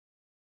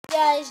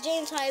Guys,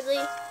 James Hively.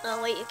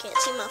 Oh wait, you can't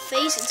see my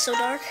face, it's so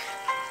dark.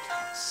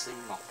 Can't see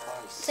my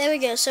face. There we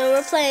go, so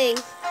we're playing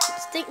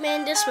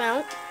Stickman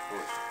dismount.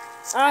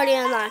 I already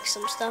unlocked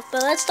some stuff,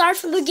 but let's start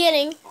from the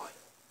beginning.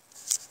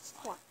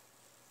 What?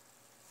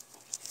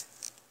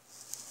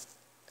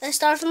 Let's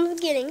start from the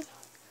beginning.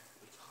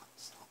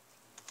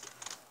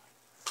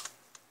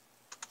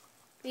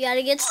 We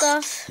gotta get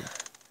stuff.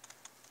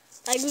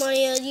 Like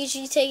money,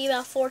 usually take you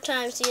about 4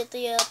 times to get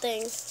the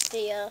thing,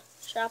 the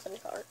shopping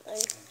cart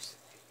thing.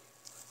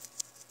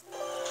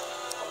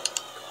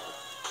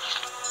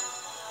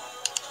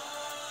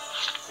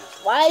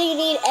 Why do you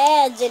need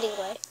ads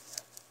anyway?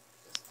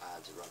 Because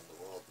ads run the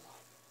world now.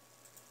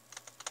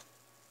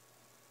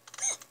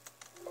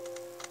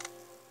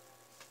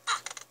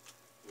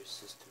 Your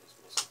system is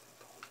missing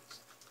components.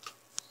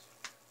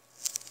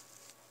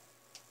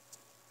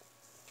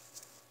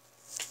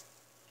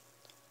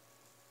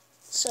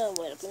 So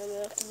wait a minute, we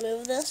have to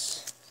move this.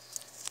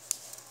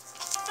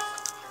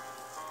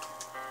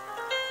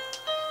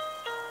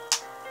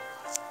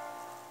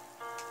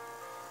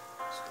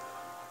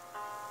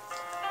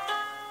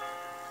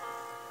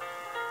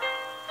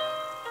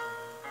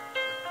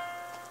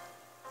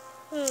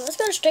 Let's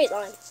go to straight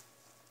line.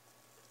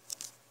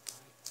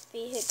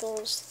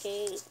 Vehicles,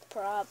 gate,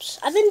 props.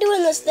 I've been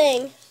doing this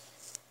thing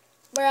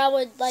where I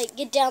would like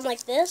get down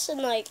like this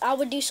and like I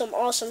would do some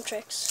awesome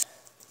tricks.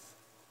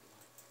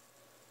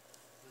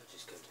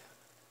 Just go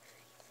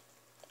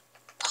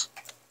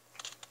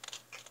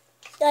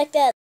down. Like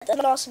that. That's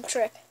an awesome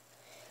trick.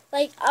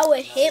 Like I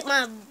would hit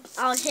my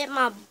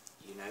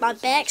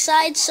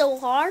backside so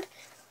hard,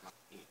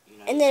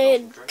 and then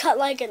it'd cut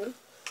like a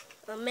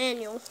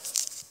manual.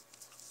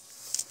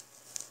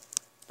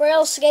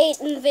 Braille skate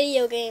in the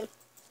video game.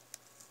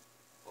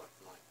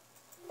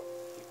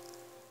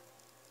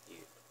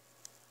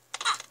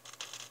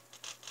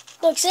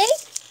 Look, see?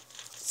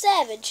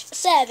 Savage,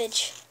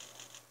 savage,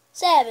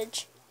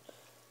 savage,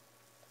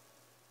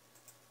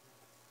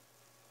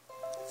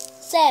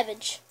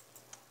 savage.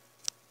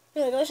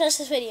 Here, go test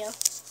this video.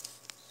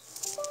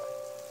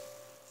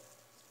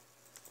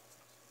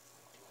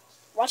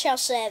 Watch how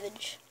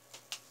savage.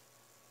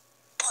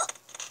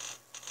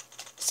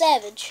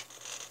 Savage.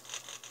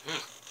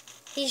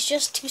 He's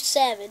just too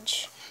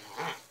savage.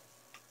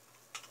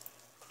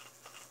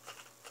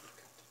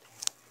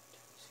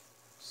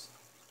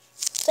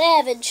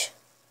 Savage.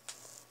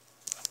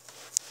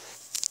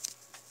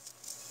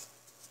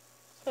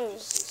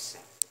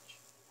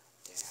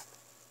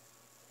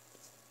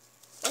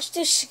 Let's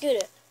do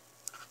Scooter.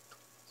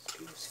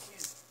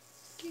 Scooter.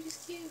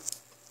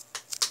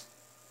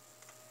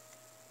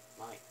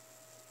 Mike.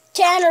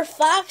 Tanner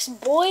Fox,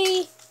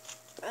 boy.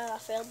 I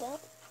failed that.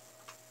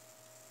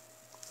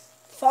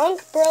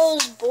 Funk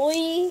Bros,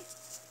 boy.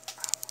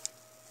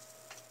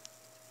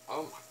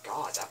 Oh my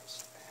god, that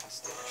was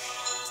fast.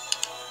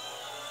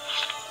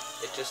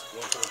 It just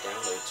went to the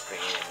download screen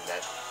and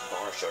that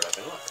bar showed up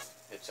and look,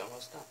 it's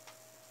almost done.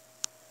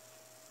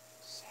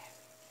 Savage.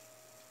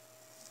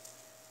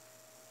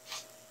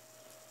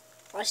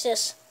 Watch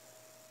this.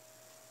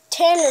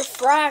 Tanner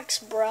Fox,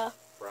 bruh.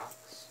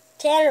 Frocks?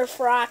 Tanner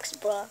Fox,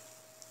 bruh.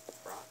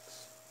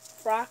 Frocks?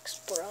 Fox,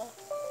 bruh.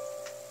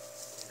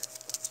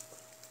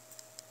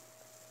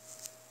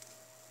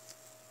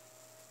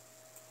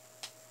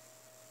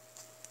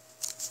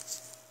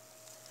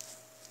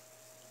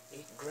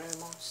 Eat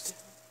grandma still?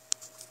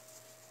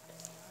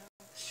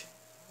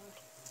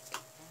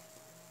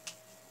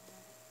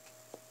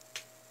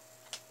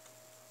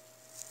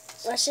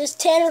 That's just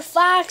Tanner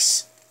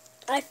Fox.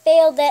 I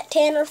failed that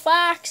Tanner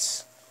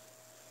Fox.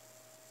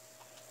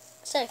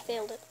 I said I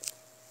failed it.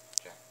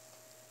 Okay.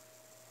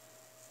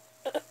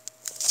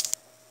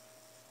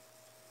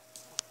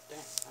 Dang,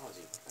 that was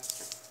even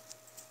faster.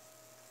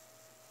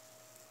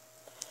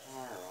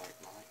 Alright,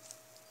 Mike.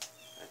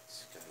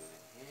 Let's go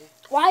in here.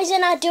 Why is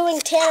it not doing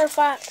Tanner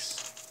Fox?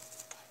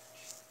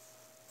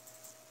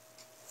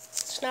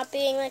 It's not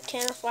being like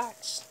Tanner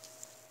Fox.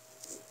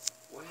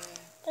 Where?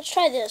 Let's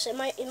try this. It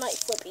might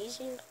flip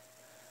easier.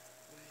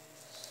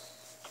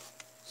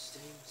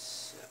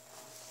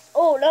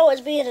 Oh no,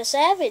 it's being a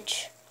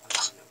savage.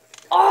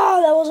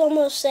 Oh, that was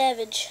almost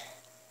savage.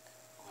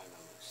 I'm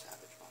almost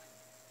savage,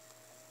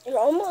 Mike. You're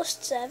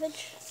almost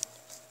savage.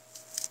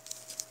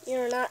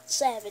 You're not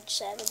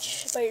savage,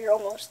 but you're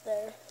almost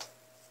there.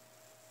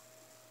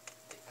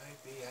 The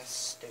OBS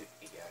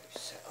studio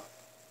set up.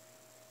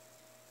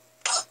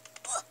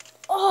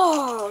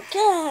 Oh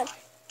god.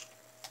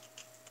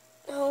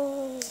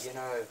 Oh. You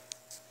know,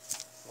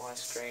 my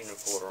screen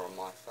recorder on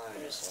my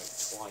phone is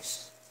like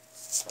twice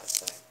that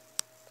thing.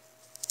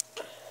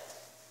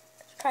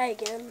 Try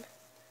again.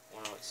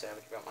 Wanna know what's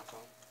savage about my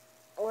phone?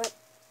 What?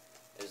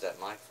 Is that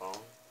my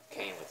phone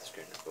came with a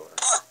screen recorder.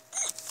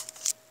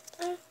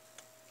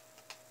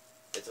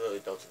 It's literally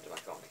built into my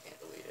phone, I can't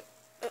delete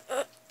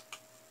it.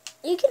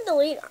 You can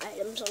delete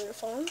items on your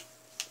phone.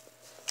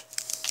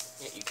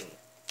 Yeah, you can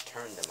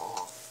turn them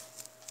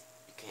off.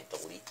 You can't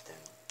delete them.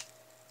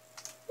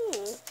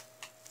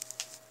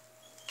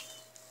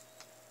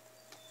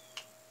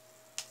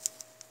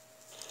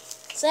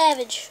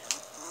 Savage.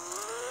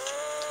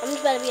 I'm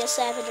just about to be a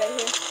savage right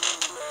here.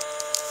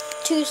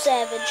 Too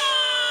savage.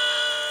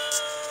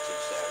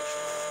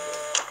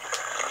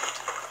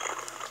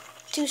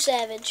 Too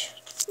savage.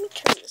 Let me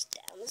turn this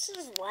down. This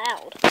is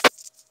loud.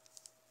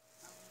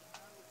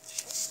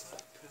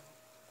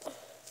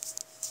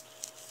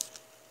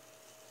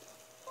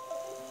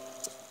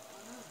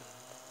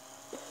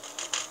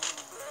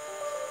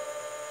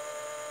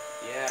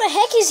 Yeah. What the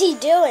heck is he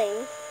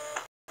doing?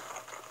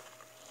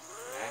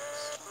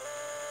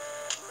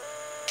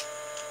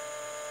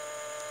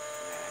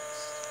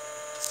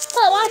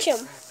 Oh, watch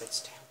him.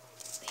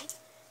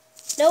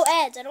 No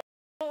ads. I don't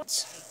want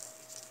ads.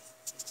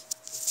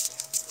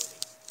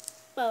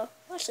 Oh,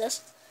 watch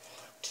this.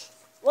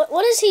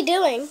 What is he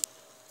doing?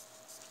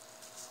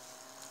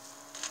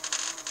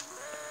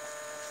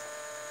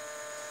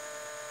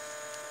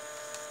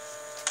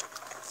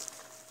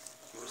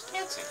 He was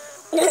dancing.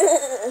 He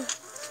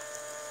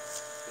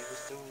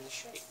was doing the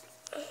shake.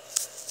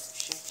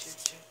 Shake, shake,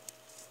 shake.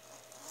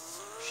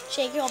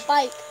 Shake your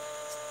bike.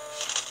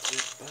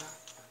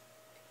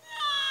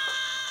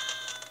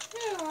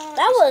 Yeah,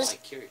 That was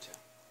like Kirito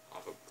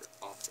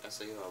off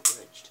SAO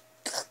Abridged.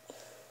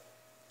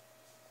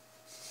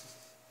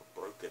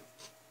 Broken.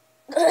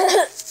 I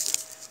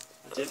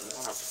didn't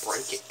want to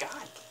break it,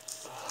 God.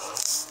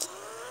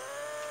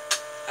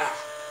 Ah.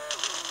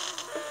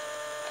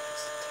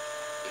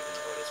 Even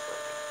though it is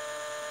broken.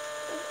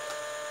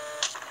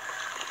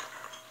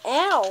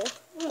 Ow.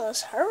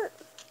 Almost hurt.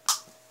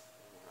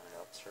 My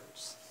else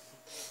hurts.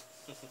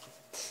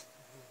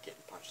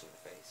 Getting punched in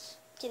the face.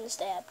 Getting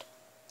stabbed.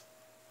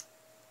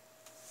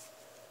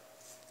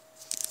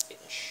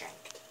 Getting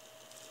shanked.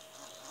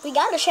 We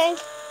got a shank.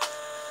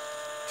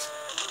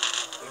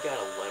 We got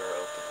a letter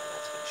opener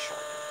that's been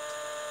sharpened.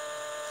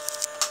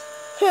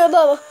 Here,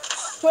 Bubba.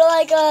 We're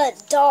like a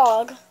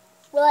dog.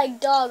 We're like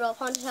dog off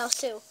Haunted House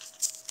 2.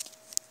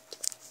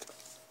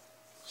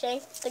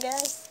 Shank the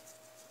guy.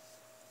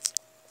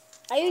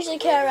 I usually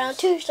carry around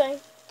 2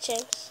 shanks.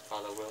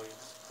 Father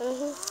Williams.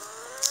 Mhm.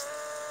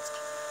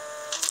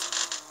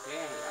 Yay, I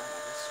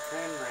have a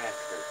screen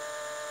record.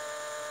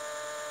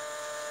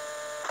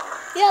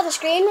 You have a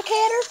screen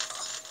recorder?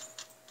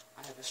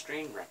 I have a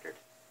screen record.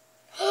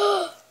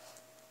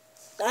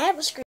 I have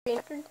a screen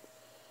record.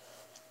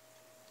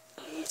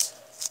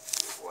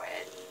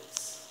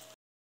 Friends.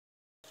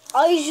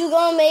 Are you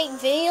gonna make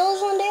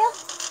videos on there?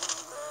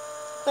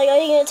 Like, are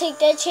you gonna take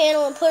that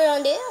channel and put it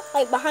on there?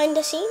 Like, behind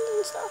the scenes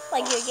and stuff?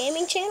 Like your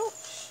gaming channel?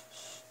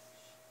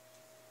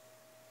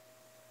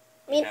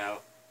 You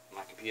know,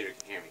 my computer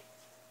can hear me.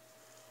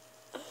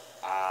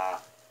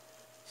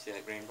 See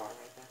that green bar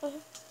right there?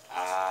 Mhm.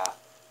 Ah.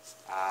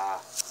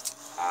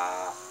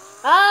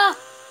 Ah!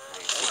 Now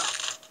you see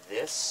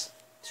this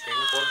screen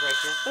recorder right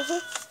here?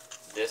 Mhm.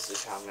 This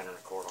is how I'm going to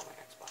record on my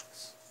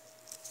Xbox.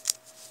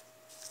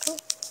 Cool.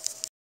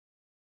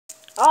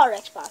 Our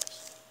Xbox.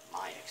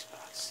 My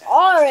Xbox.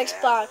 Our Yeah.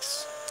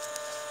 Xbox.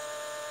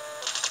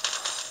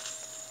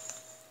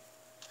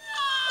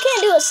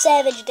 Can't do a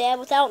savage dab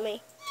without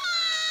me.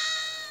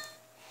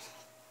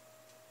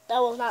 That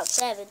was not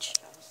savage.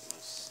 That was the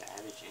most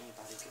savage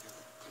anybody could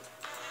ever do.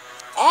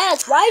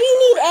 Ads. Why do you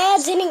need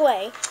ads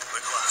anyway?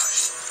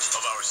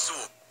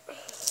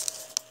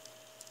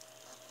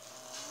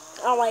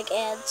 I don't like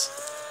ads.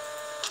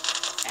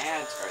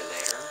 Ads are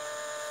there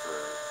for...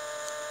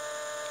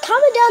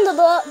 Comment down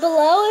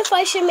below if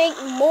I should make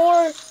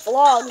more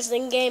vlogs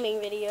than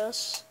gaming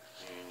videos.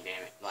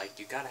 Like,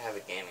 you gotta have a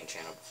gaming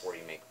channel before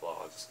you make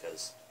vlogs,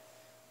 because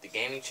the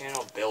gaming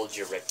channel builds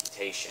your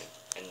reputation,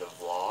 and the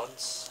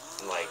vlogs,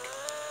 like,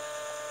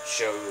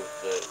 show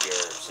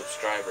your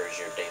subscribers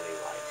your daily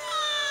life.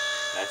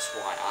 That's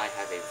why I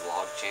have a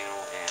vlog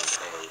channel and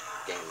a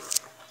gaming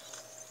channel.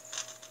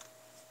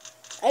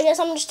 I guess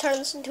I'm just turning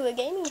this into a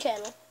gaming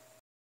channel.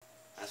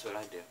 That's what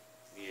I do.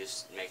 You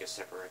just make a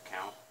separate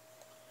account.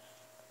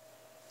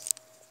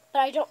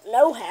 But I don't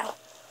know how.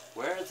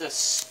 Where the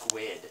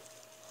squid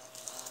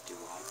do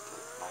I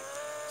put my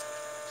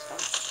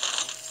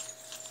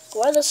stuff?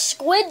 Where the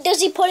squid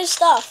does he put his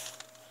stuff?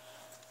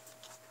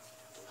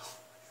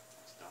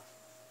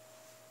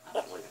 I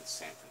don't live in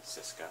San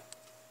Francisco.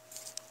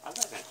 I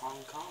live in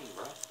Hong Kong,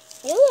 bro.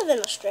 You live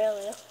in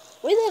Australia.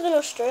 We live in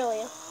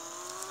Australia.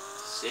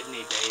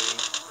 Sydney, baby.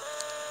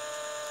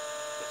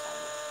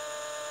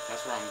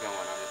 That's where I'm going.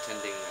 I'm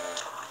attending,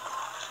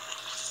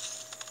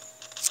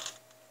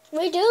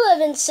 We do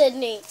live in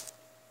Sydney.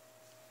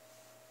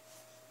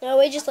 No,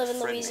 we just live in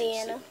friend named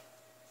Louisiana. Sydney.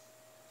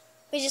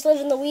 We just live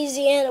in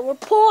Louisiana. We're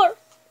poor.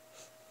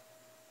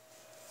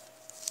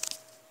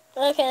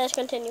 Okay, let's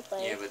continue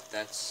playing. Yeah, but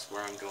that's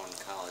where I'm going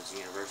to college,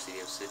 University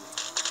of Sydney.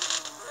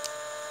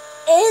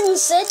 In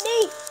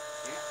Sydney?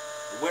 Yeah.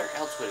 Where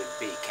else would it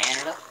be?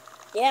 Canada?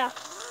 Yeah.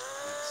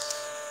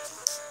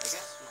 They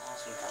got some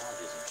awesome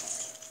colleges in Canada.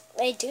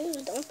 They do,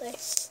 don't they?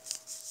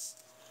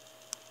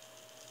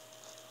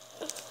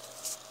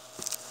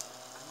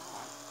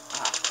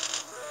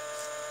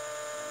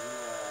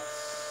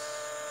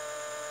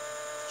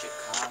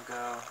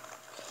 Chicago.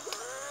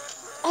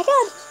 I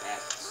got...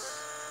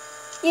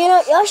 You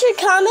know, y'all should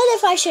comment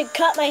if I should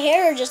cut my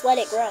hair or just let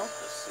it grow.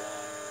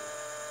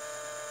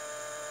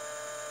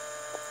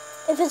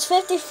 If it's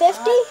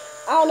 50-50,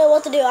 I don't know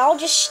what to do. I'll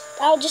just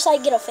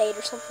like get a fade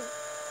or something.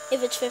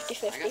 If it's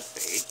 50-50. I got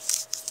fade.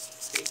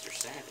 Fades are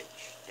savage.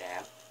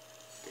 Dab.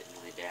 Didn't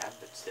really dab,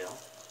 but still.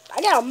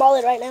 I got a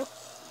mullet right now.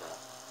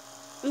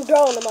 I'm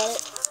growing a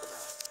mullet.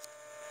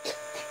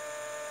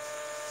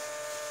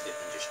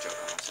 Didn't just choke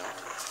on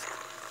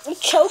myself. I'm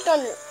choked on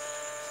it.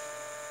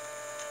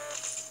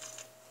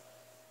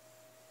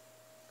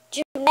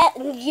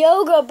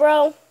 Yoga,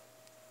 bro.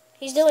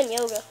 He's doing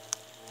yoga.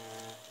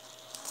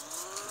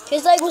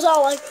 His leg was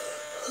all like.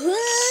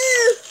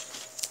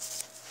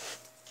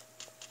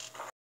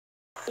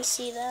 You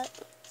see that?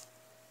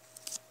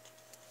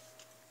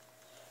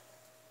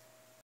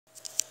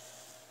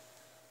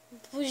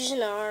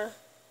 Bouginar.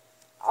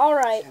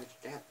 Alright.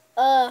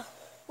 We're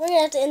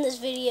gonna have to end this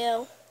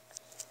video.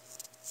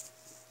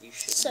 You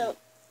should. So.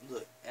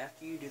 Look,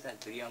 after you do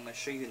that video, I'm gonna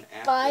show you an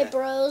app. Bye,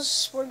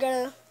 bros. I'm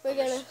gonna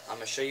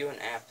show you an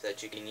app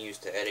that you can use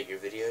to edit your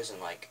videos,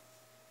 and like,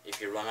 if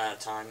you run out of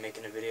time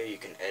making a video, you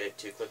can edit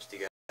 2 clips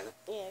together.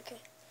 Yeah. Okay.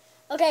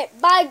 Okay.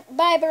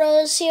 Bye,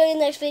 bros. See you in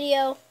the next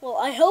video. Well,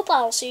 I hope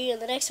I'll see you in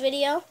the next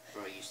video.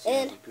 Bro, you see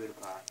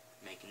PewDiePie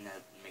making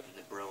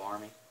the bro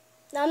army?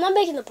 No, I'm not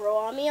making the bro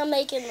army. I'm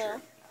making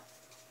the.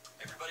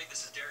 Everybody,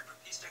 this is Derek from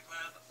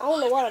Stickman. I don't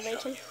know what I'm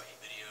making.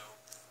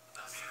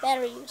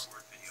 Battery use.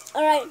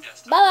 Alright.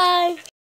 Bye.